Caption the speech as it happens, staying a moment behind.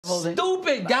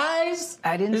Stupid, guys.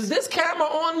 I didn't. Is this camera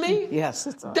on me? Yes,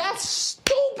 it's on. That's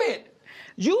stupid.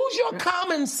 Use your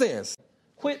common sense.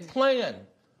 Quit playing.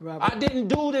 Robert. I didn't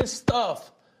do this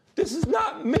stuff. This is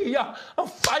not me. I'm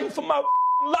fighting for my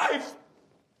life.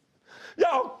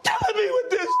 Y'all killing me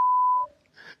with this.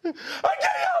 I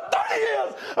gave y'all 30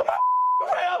 years of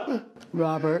my career.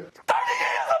 Robert. 30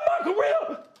 years of my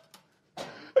career.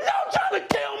 Y'all trying to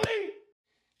kill me.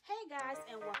 Hey guys,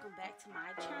 and welcome back to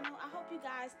my channel. I hope you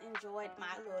guys enjoyed my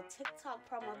little TikTok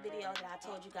promo video that I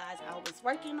told you guys I was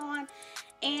working on.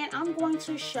 And I'm going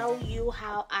to show you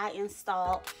how I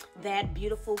installed that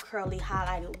beautiful curly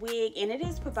highlighted wig. And it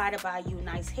is provided by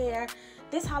UNice Hair.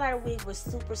 This highlighter wig was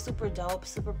super dope,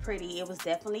 super pretty. It was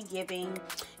definitely giving,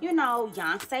 you know,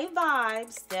 Beyonce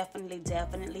vibes.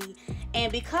 Definitely.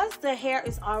 And because the hair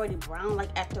is already brown, like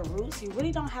at the roots, you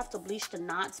really don't have to bleach the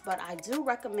knots. But I do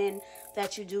recommend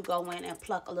that you do go in and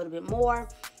pluck a little bit more.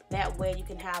 That way you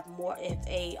can have more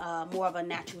of a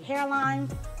natural hairline.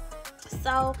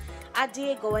 So I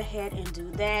did go ahead and do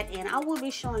that, and I will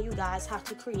be showing you guys how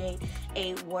to create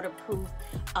a waterproof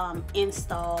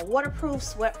install, waterproof,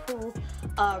 sweatproof,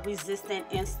 resistant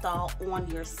install on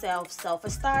yourself. So for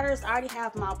starters, I already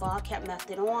have my ball cap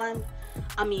method on.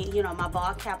 I mean, you know, my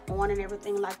ball cap on and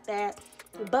everything like that.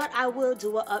 But I will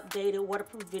do an updated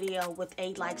waterproof video with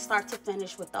a start to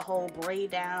finish with the whole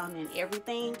braid down and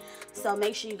everything. So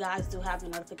make sure you guys do have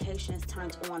your notifications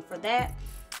turned on for that.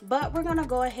 But we're gonna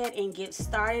go ahead and get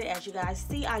started. As you guys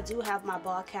see, I do have my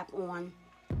ball cap on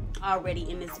already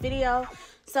in this video.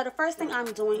 So the first thing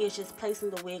I'm doing is just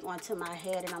placing the wig onto my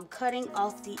head, and I'm cutting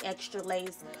off the extra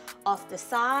lace off the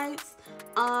sides.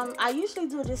 I usually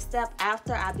do this step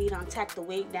after I tack the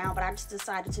wig down, but I just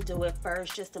decided to do it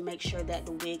first just to make sure that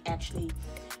the wig actually,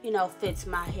 you know, fits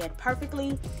my head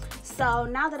perfectly. So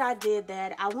now that I did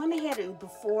that, I went ahead and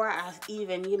before I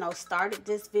even, you know, started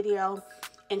this video,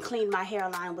 and cleaned my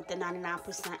hairline with the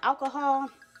 99% alcohol.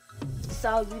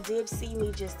 So you did see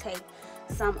me just take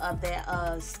some of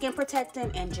that skin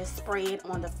protectant and just spray it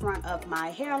on the front of my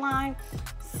hairline.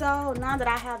 So now that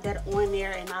I have that on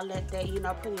there and I let that, you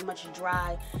know, pretty much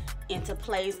dry into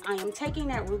place, I am taking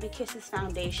that Ruby Kisses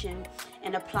foundation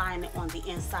and applying it on the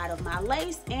inside of my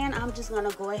lace, and I'm just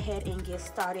gonna go ahead and get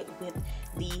started with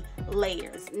the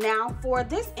layers. Now for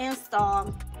this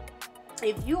install,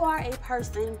 if you are a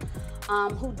person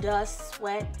who does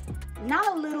sweat,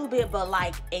 not a little bit, but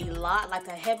like a lot, like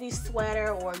a heavy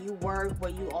sweater, or you work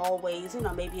where you always, you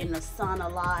know, maybe in the sun a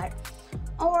lot,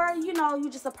 or, you know, you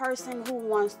just a person who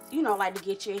wants, you know, like to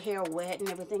get your hair wet and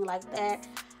everything like that,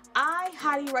 I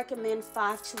highly recommend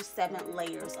 5 to 7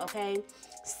 layers, okay?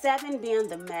 7 being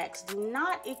the max. Do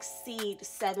not exceed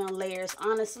 7 layers,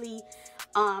 honestly,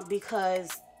 because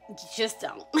just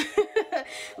don't.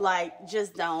 Like,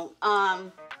 just don't.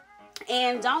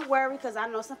 And don't worry, because I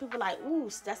know some people like, ooh,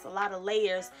 that's a lot of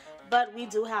layers, but we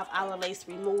do have our lace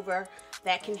remover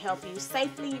that can help you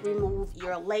safely remove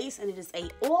your lace, and it is a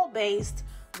oil-based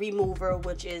remover,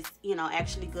 which is, you know,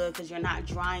 actually good because you're not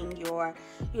drying your,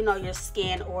 you know, your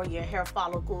skin or your hair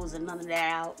follicles and none of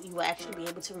that out. You will actually be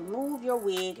able to remove your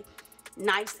wig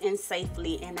nice and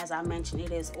safely, and as I mentioned,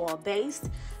 it is oil based.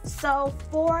 So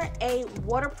for a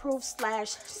waterproof /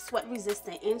 sweat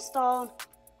resistant install,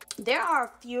 there are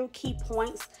a few key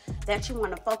points that you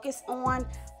want to focus on.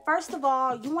 First of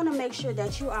all, you want to make sure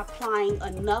that you are applying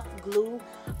enough glue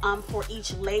for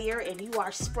each layer, and you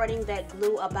are spreading that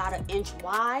glue about 1 inch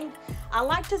wide. I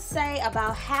like to say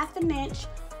about 1/2 inch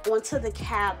onto the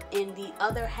cap and the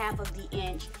other 1/2 of the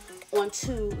inch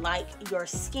onto like your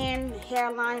skin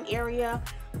hairline area,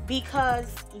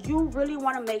 because you really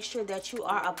want to make sure that you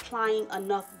are applying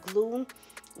enough glue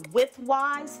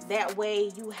width-wise. That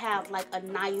way you have like a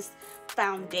nice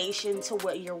foundation to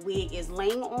what your wig is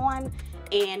laying on,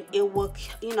 and it will,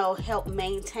 you know, help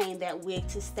maintain that wig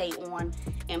to stay on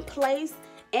in place.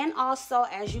 And also,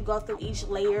 as you go through each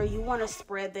layer, you want to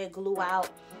spread that glue out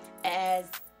as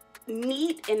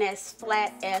neat and as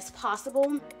flat as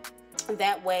possible.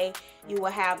 That way you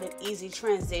will have an easy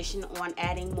transition on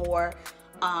adding more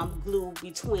glue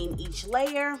between each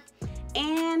layer.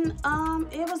 And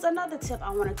it was another tip I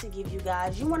wanted to give you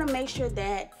guys. You want to make sure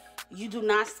that you do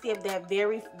not skip that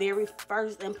very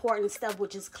first important step,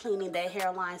 which is cleaning that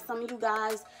hairline. Some of you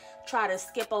guys try to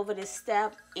skip over this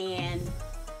step, and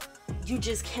you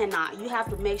just cannot. You have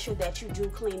to make sure that you do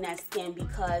clean that skin,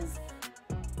 because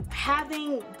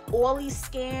having oily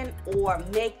skin or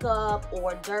makeup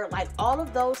or dirt, like all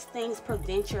of those things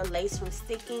prevent your lace from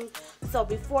sticking. So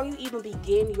before you even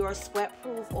begin your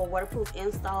sweat-proof or waterproof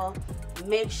install,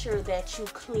 make sure that you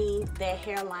clean that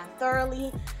hairline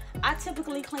thoroughly. I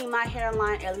typically clean my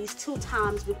hairline at least 2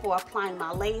 times before applying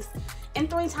my lace, and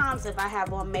 3 times if I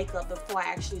have on makeup before I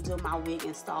actually do my wig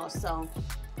install. So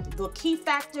the key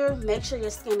factor, make sure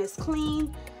your skin is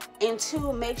clean. And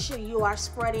 2, make sure you are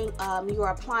spreading, you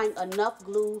are applying enough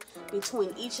glue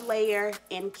between each layer.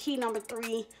 And key number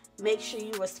 3, make sure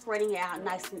you are spreading it out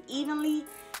nice and evenly.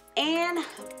 And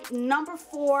number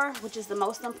 4, which is the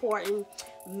most important,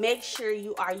 make sure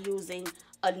you are using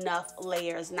enough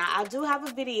layers. Now, I do have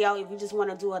a video if you just want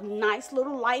to do a nice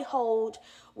little light hold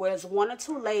where it's 1 or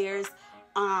 2 layers.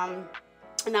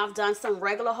 And I've done some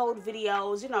regular hold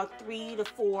videos, you know, 3 to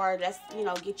 4. That's, you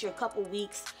know, get you a couple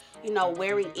weeks, you know,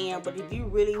 wearing in. But if you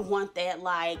really want that,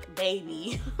 like,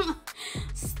 baby,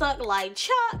 stuck like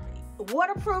Chuck,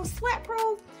 waterproof,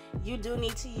 sweat-proof, you do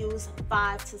need to use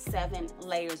 5 to 7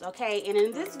 layers, okay? And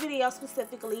in this video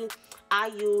specifically, I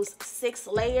use 6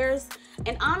 layers.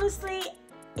 And honestly,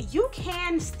 you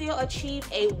can still achieve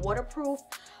a waterproof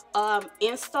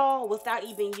install without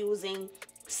even using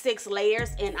 6 layers,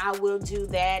 and I will do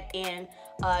that in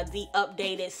the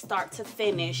updated start to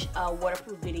finish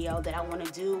waterproof video that I want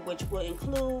to do, which will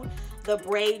include the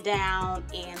braid down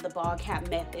and the ball cap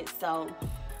method. So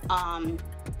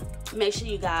make sure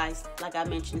you guys, like I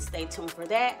mentioned, stay tuned for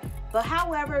that. But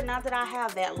however, now that I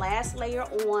have that last layer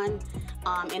on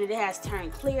and it has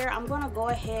turned clear, I'm gonna go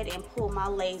ahead and pull my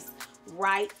lace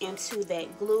right into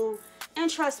that glue. And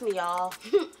trust me, y'all,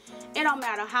 it don't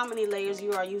matter how many layers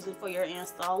you are using for your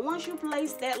install. Once you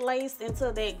place that lace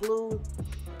into that glue,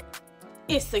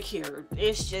 it's secured.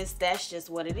 It's just, that's just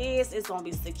what it is. It's gonna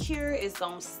be secure, it's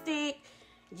gonna stick,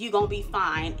 you're gonna be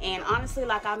fine. And honestly,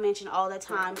 like I mentioned all the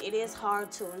time, it is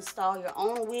hard to install your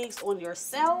own wigs on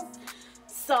yourself.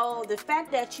 So the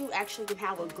fact that you actually can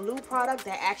have a glue product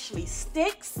that actually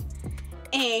sticks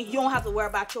and you don't have to worry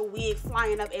about your wig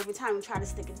flying up every time you try to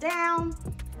stick it down,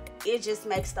 it just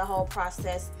makes the whole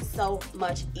process so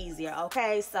much easier.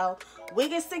 Okay, so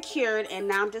wig is secured, and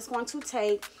now I'm just going to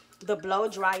take the blow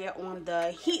dryer on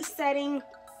the heat setting,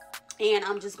 and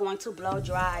I'm just going to blow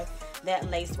dry that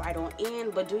lace right on in.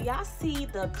 But do y'all see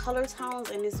the color tones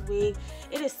in this wig?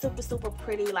 It is super, super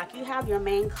pretty. Like, you have your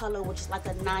main color, which is like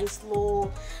a nice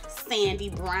little sandy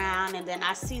brown, and then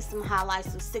I see some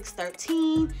highlights of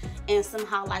 613 and some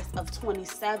highlights of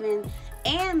 27.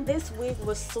 And this wig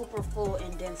was super full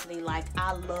in density. Like,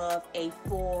 I love a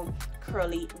full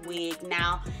curly wig.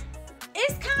 Now,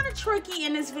 it's kind of tricky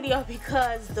in this video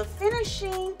because the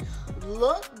finishing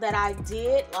look that I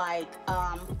did, like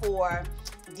for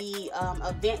the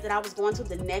event that I was going to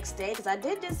the next day, because I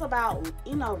did this about,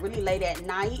 you know, really late at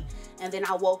night, and then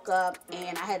I woke up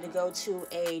and I had to go to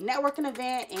a networking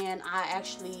event, and I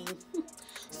actually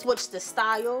switched the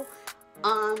style.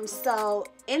 So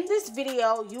in this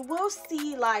video, you will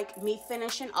see like me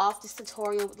finishing off this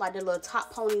tutorial with like the little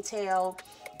top ponytail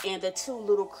and the 2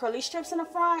 little curly strips in the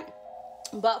front.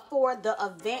 But for the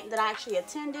event that I actually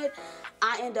attended,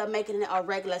 I ended up making it a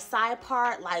regular side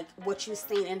part, like what you've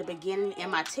seen in the beginning in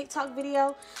my TikTok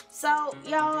video. So,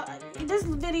 y'all, this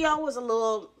video was a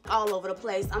little all over the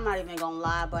place. I'm not even gonna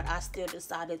lie, but I still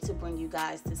decided to bring you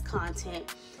guys this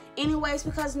content anyways,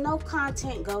 because no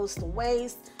content goes to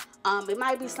waste. It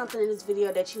might be something in this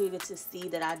video that you needed to see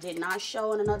that I did not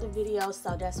show in another video,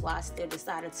 so that's why I still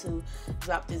decided to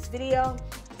drop this video.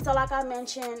 So like I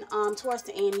mentioned, towards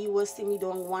the end you will see me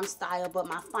doing one style, but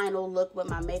my final look with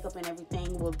my makeup and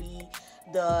everything will be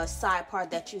the side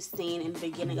part that you've seen in the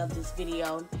beginning of this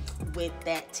video with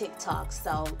that TikTok.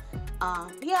 So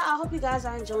yeah, I hope you guys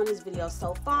are enjoying this video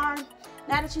so far.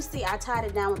 Now that you see I tied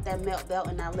it down with that melt belt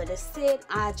and I let it sit,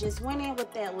 I just went in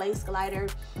with that lace glider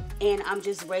and I'm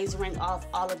just razoring off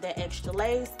all of that extra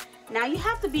lace. Now you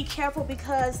have to be careful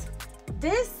because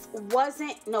this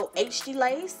wasn't no HD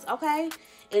lace, okay?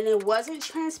 And it wasn't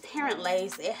transparent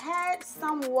lace. It had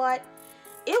somewhat,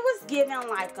 it was giving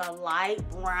like a light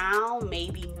brown,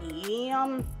 maybe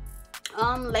medium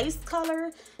lace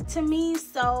color to me.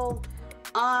 So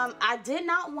I did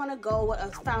not want to go with a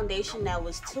foundation that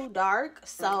was too dark,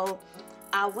 so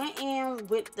I went in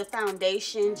with the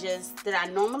foundation just that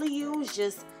I normally use,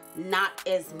 just not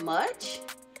as much,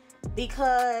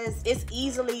 because it's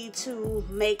easily to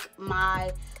make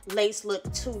my lace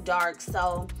look too dark.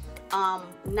 So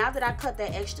now that I cut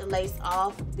that extra lace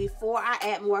off, before I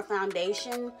add more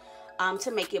foundation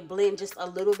to make it blend just a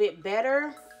little bit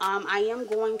better, I am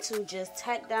going to just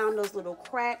tack down those little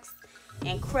cracks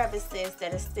and crevices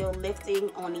that is still lifting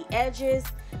on the edges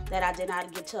that I did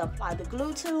not get to apply the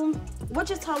glue to,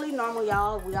 which is totally normal,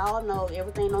 y'all. We all know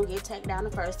everything don't get tacked down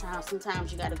the first time.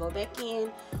 Sometimes you got to go back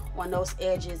in on those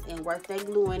edges and work that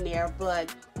glue in there.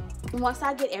 But once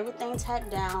I get everything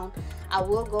tacked down, I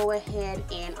will go ahead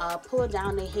and pull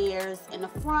down the hairs in the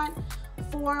front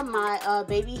for my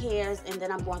baby hairs, and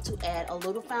then I'm going to add a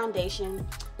little foundation,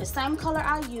 the same color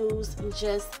I use,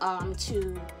 just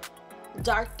to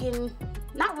darken,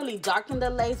 not really darken the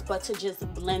lace, but to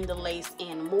just blend the lace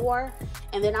in more.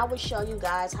 And then I will show you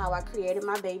guys how I created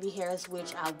my baby hairs,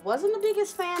 which I wasn't the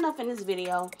biggest fan of in this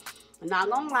video, I'm not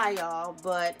gonna lie, y'all,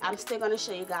 but I'm still gonna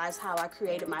show you guys how I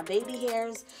created my baby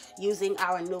hairs using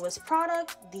our newest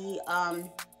product, the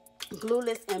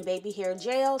glueless and baby hair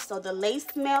gel. So the lace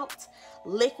melt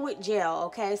liquid gel,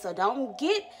 okay? So don't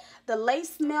get the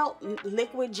lace melt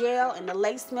liquid gel and the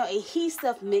lace melt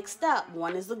adhesive mixed up.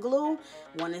 One is a glue,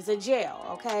 one is a gel,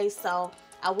 okay? So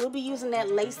I will be using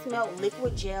that lace melt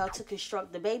liquid gel to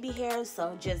construct the baby hairs.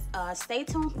 So just stay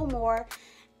tuned for more,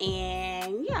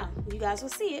 and yeah, you guys will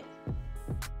see it.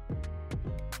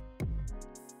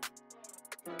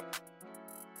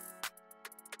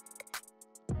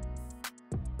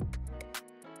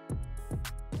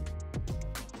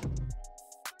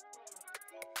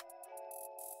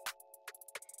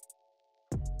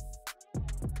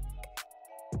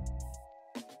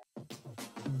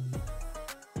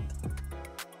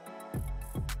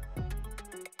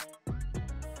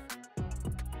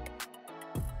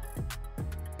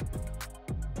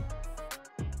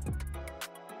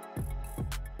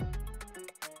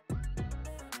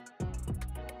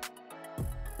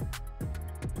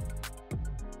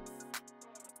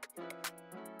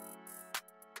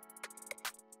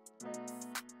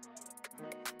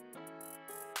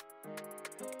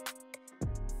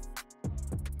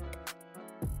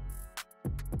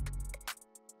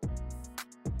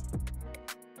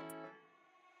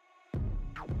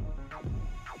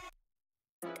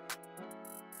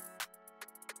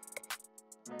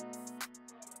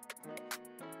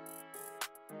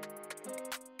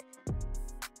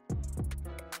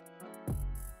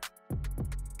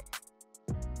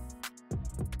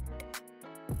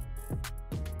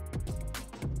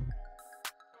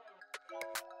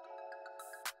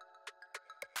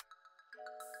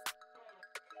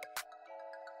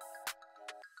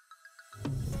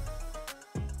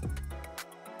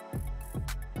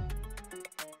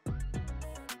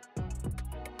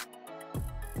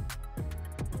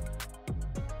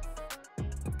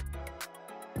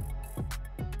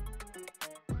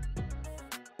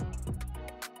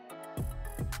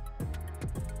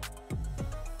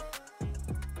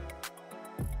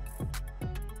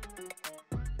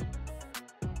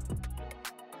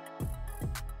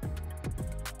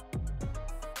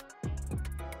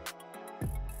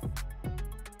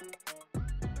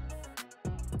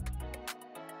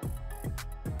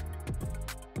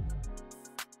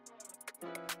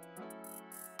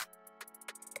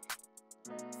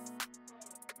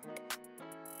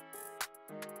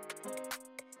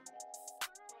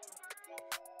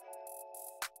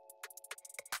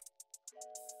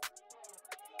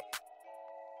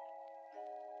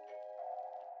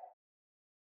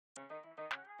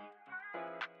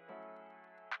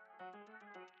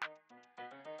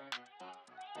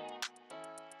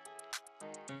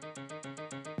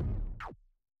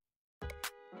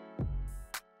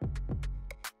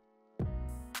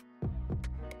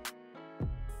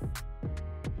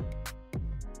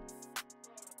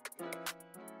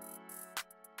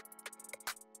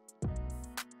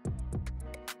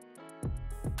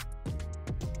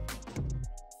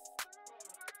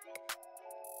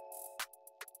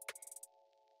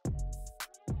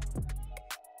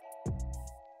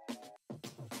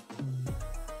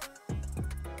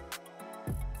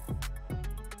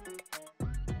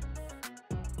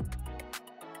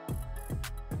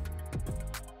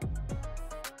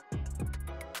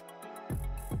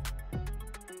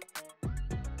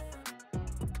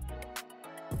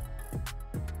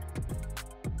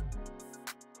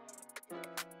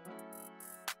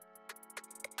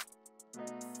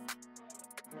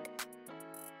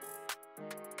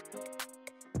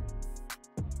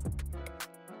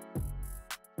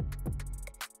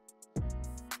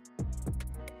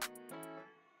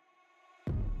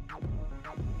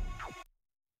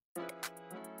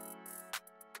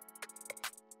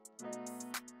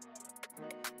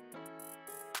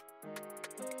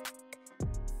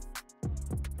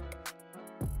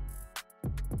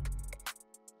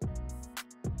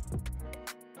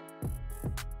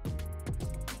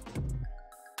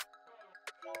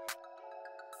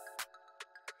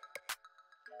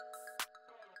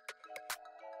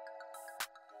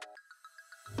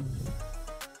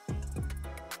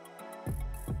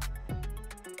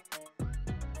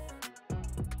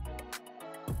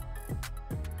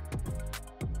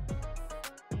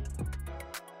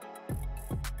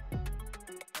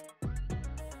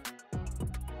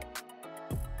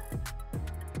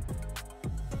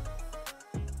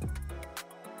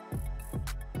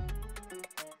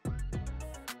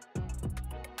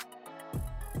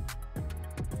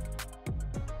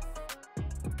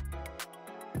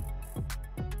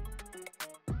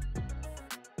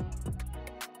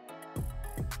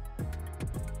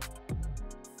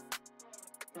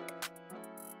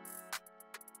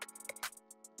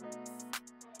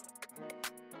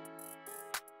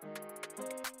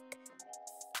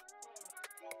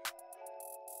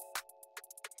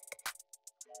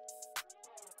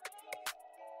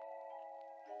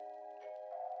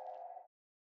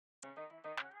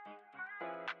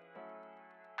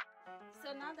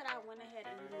 So now that I went ahead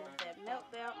and removed that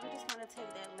melt belt, I'm just going to take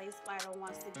that lace slider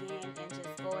once again and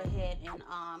just go ahead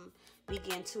and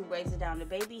begin to razor down the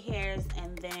baby hairs.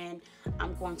 And then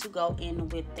I'm going to go in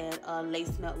with that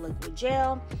lace melt liquid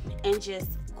gel and just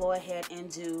go ahead and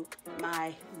do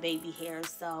my baby hairs.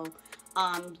 So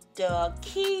the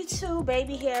key to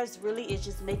baby hairs really is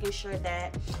just making sure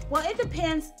that, well, it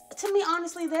depends. To me,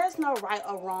 honestly, there's no right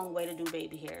or wrong way to do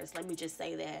baby hairs. Let me just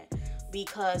say that,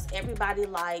 because everybody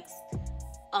likes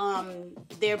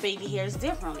their baby hairs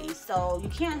differently. So you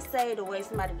can't say the way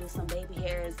somebody do some baby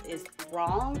hairs is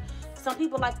wrong. Some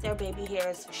people like their baby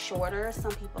hairs shorter.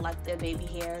 Some people like their baby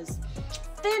hairs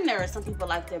thinner. Some people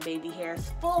like their baby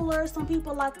hairs fuller. Some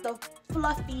people like the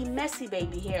fluffy, messy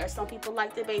baby hair. Some people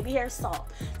like their baby hairs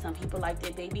soft. Some people like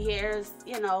their baby hairs,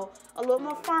 you know, a little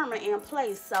more firmer in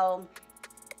place. So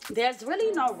there's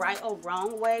really no right or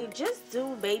wrong way. Just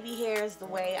do baby hairs the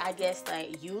way I guess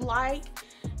that you like.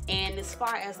 And as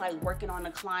far as like working on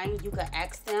a client, you could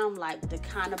ask them like the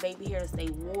kind of baby hairs they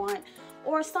want.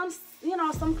 Or some, you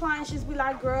know, some clients just be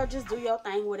like, girl, just do your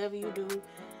thing, whatever you do,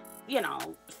 you know,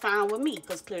 fine with me,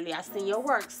 because clearly I seen your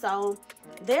work. So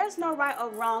there's no right or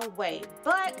wrong way.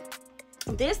 But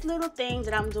this little thing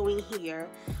that I'm doing here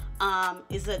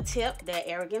is a tip that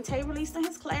Arrogant Tay released in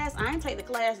his class. I ain't take the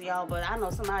class, y'all, but I know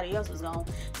somebody else was gonna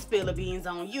spill the beans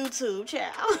on YouTube,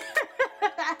 child.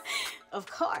 Of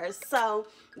course. So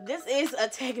this is a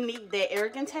technique that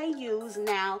Arrogant Tay used.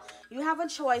 Now you have a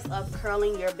choice of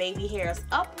curling your baby hairs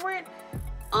upward,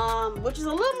 which is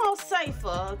a little more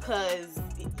safer, because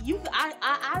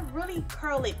I really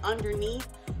curl it underneath,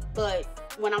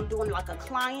 but when I'm doing like a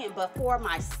client, but for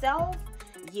myself,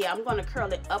 yeah, I'm gonna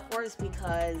curl it upwards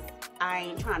because I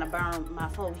ain't trying to burn my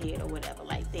forehead or whatever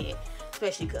like that,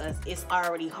 especially because it's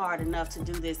already hard enough to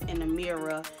do this in the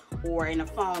mirror or in a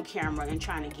phone camera and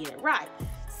trying to get it right.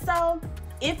 So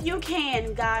if you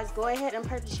can, guys, go ahead and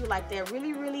purchase you like that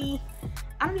really,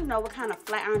 I don't even know what kind of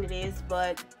flat iron it is,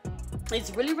 but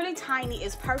it's really tiny.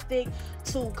 It's perfect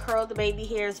to curl the baby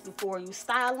hairs before you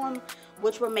style them,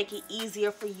 which will make it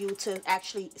easier for you to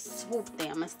actually swoop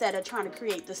them instead of trying to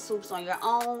create the swoops on your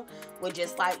own with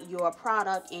just like your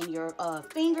product in your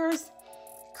fingers.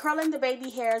 Curling the baby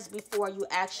hairs before you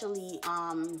actually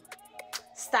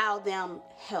style them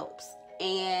helps.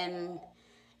 And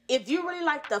if you really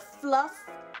like the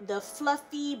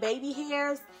fluffy baby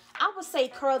hairs, I would say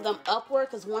curl them upward,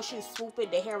 because once you swoop it,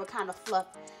 the hair will kind of fluff,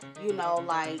 you know,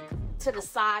 like to the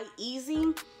side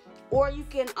easy. Or you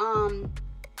can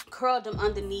curl them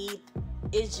underneath.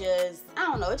 It's just, I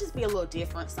don't know, it just be a little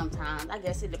different sometimes. I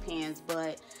guess it depends,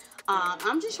 but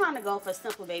I'm just trying to go for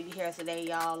simple baby hairs today,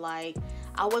 y'all. Like,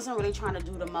 I wasn't really trying to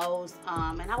do the most,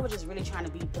 and I was just really trying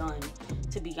to be done,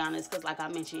 to be honest, because like I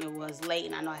mentioned, it was late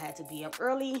and I know I had to be up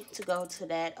early to go to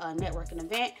that networking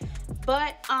event.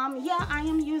 But yeah, I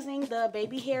am using the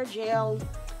baby hair gel,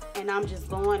 and I'm just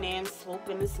going in,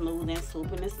 swooping and smoothing,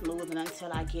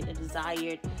 until I get the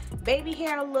desired baby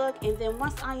hair look. And then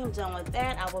once I am done with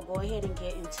that, I will go ahead and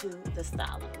get into the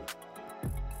styling.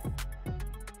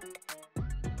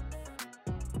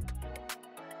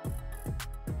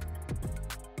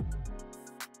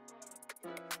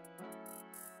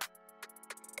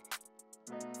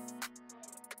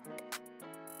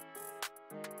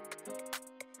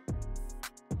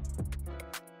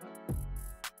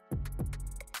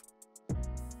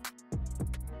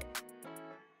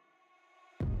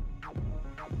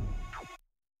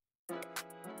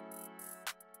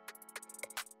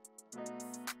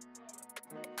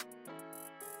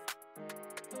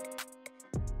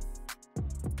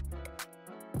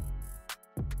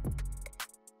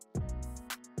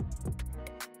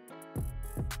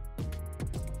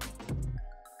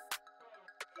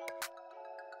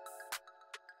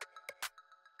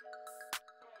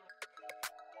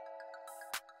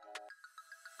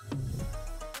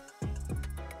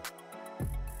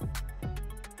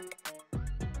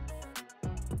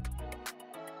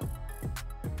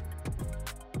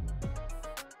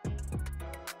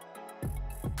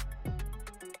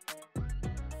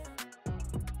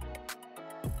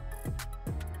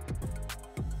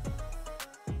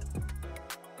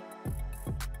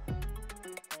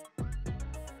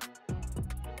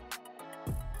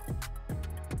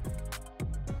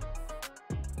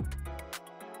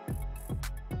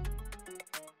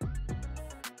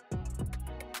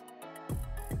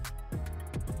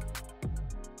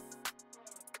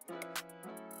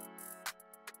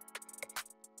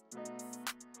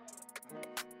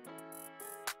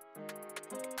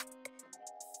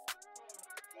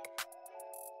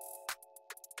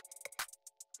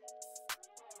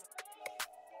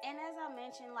 And as I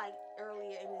mentioned like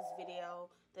earlier in this video,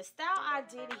 the style I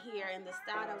did here and the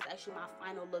style that was actually my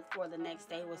final look for the next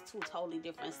day was two totally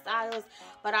different styles,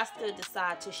 but I still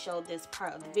decided to show this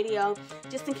part of the video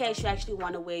just in case you actually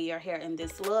want to wear your hair in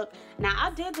this look. Now,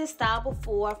 I did this style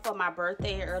before for my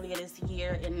birthday earlier this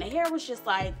year, and the hair was just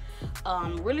like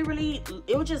really,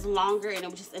 it was just longer and it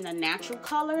was just in a natural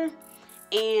color,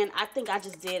 and I think I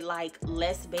just did like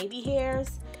less baby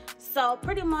hairs. So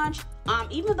pretty much,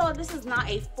 even though this is not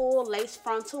a full lace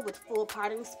frontal with full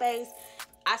parting space,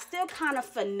 I still kind of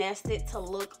finessed it to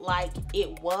look like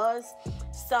it was.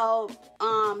 So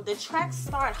the tracks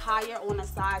start higher on the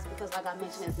sides because, like I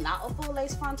mentioned, it's not a full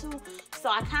lace frontal. So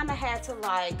I kind of had to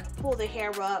like pull the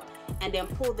hair up and then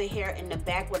pull the hair in the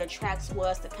back where the tracks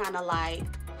was to kind of like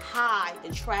hide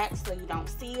the tracks so you don't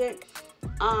see it.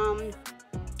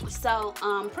 So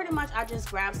pretty much I just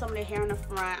grabbed some of the hair in the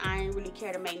front. I didn't really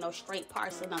care to make no straight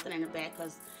parts or nothing in the back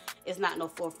because it's not no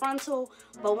full frontal.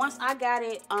 But once I got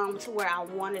it to where I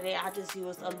wanted it, I just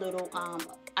used a little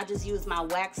I just used my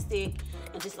wax stick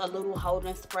and just a little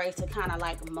holding spray to kind of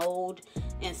like mold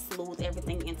and smooth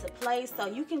everything into place. So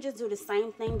you can just do the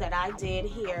same thing that I did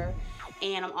here,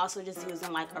 and I'm also just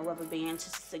using like a rubber band to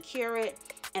secure it,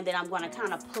 and then I'm going to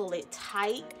kind of pull it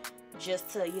tight just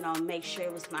to, you know, make sure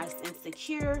it was nice and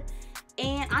secure.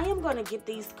 And I am going to get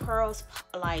these curls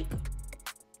like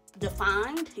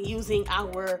defined using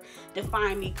our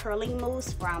Define Me curling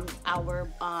mousse from our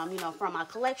you know, from our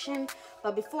collection.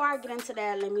 But before I get into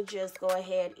that, let me just go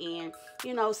ahead and,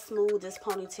 you know, smooth this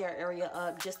ponytail area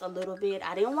up just a little bit.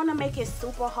 I didn't want to make it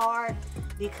super hard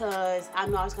because I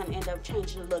know I was going to end up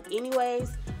changing the look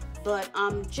anyways, but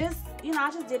just, you know,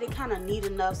 I just did it kind of neat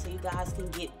enough so you guys can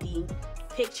get the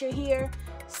picture here.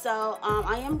 So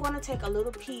I am going to take a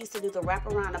little piece to do the wrap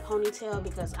around the ponytail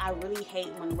because I really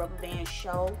hate when rubber bands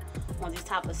show on these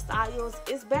type of styles.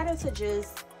 It's better to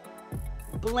just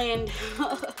blend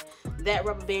that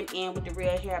rubber band in with the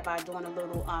real hair by doing a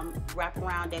little wrap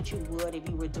around that you would if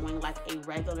you were doing like a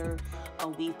regular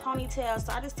weave ponytail.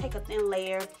 So I just take a thin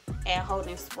layer, add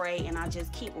holding spray, and I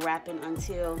just keep wrapping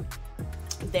until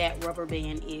that rubber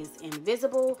band is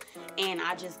invisible, and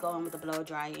I just go in with the blow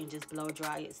dryer and just blow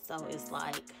dry it so it's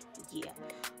like, yeah,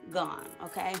 gone.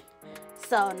 Okay,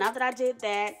 so now that I did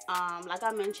that, like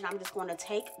I mentioned, I'm just going to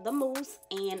take the mousse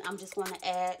and I'm just going to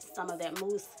add some of that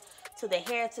mousse to the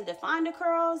hair to define the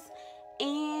curls.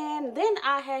 And then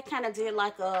I had kind of did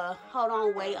like a, hold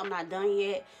on, wait, I'm not done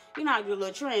yet. You know, I do a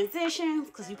little transition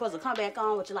because you're supposed to come back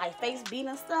on with your like face beat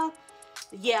and stuff.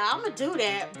 Yeah, I'm gonna do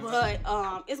that, but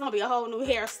it's gonna be a whole new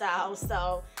hairstyle,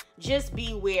 so just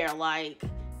beware. Like,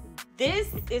 this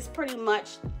is pretty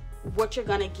much what you're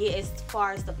gonna get as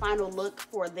far as the final look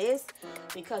for this,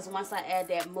 because once I add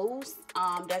that mousse,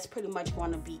 that's pretty much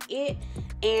gonna be it.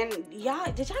 And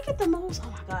y'all, did y'all get the mousse? Oh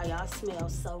my god, y'all smell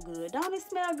so good. Don't it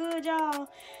smell good, y'all?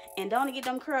 And don't it get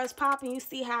them curls popping? You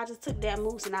see how I just took that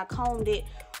mousse and I combed it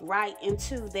right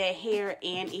into that hair,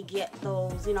 and it get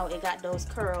those, you know, it got those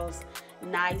curls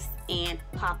nice and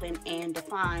popping and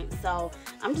defined. So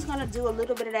I'm just gonna do a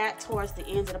little bit of that towards the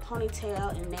ends of the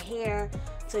ponytail and the hair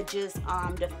to just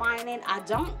define it. I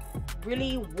don't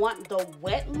really want the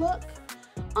wet look.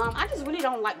 I just really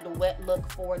don't like the wet look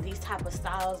for these type of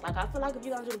styles. Like, I feel like if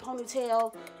you're gonna do the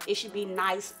ponytail, it should be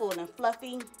nice, full, and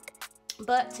fluffy,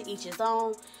 but to each his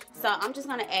own. So I'm just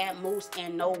gonna add mousse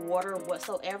and no water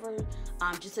whatsoever,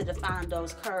 just to define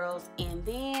those curls. And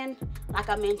then, like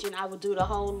I mentioned, I would do the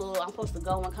whole look. I'm supposed to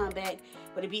go and come back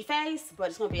with a beat face, but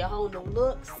it's gonna be a whole new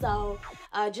look. So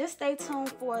just stay tuned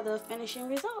for the finishing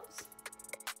results.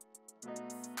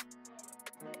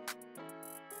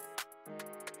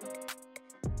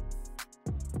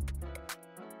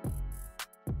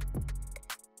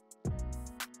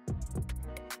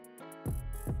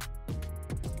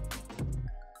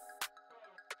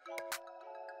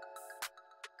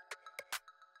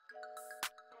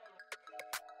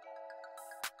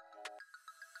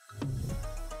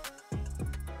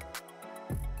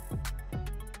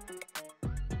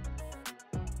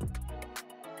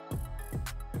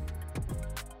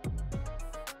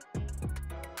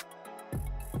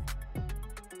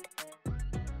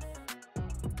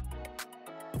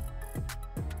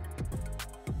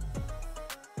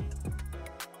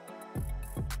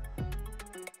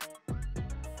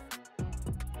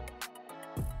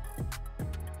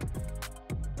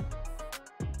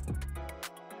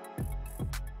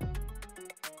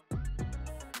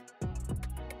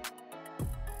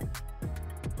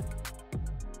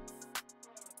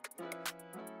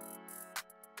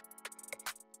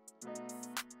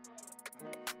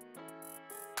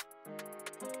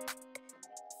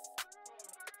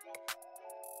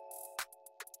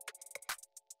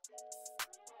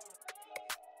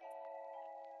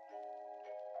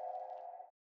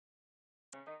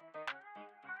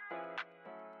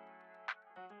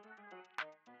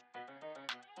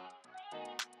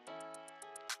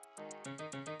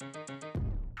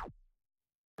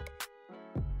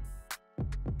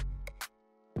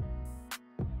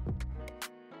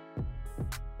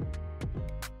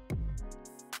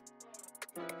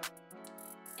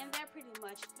 Pretty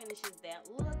much finishes that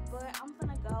look, but I'm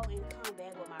gonna go and come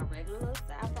back with my regular little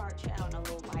side part child and a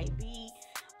little white bead.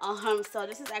 So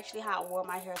this is actually how I wore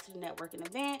my hair to the networking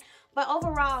event. But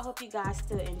overall, I hope you guys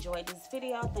still enjoyed this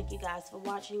video. Thank you guys for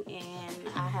watching, and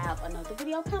I have another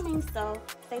video coming, so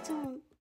stay tuned.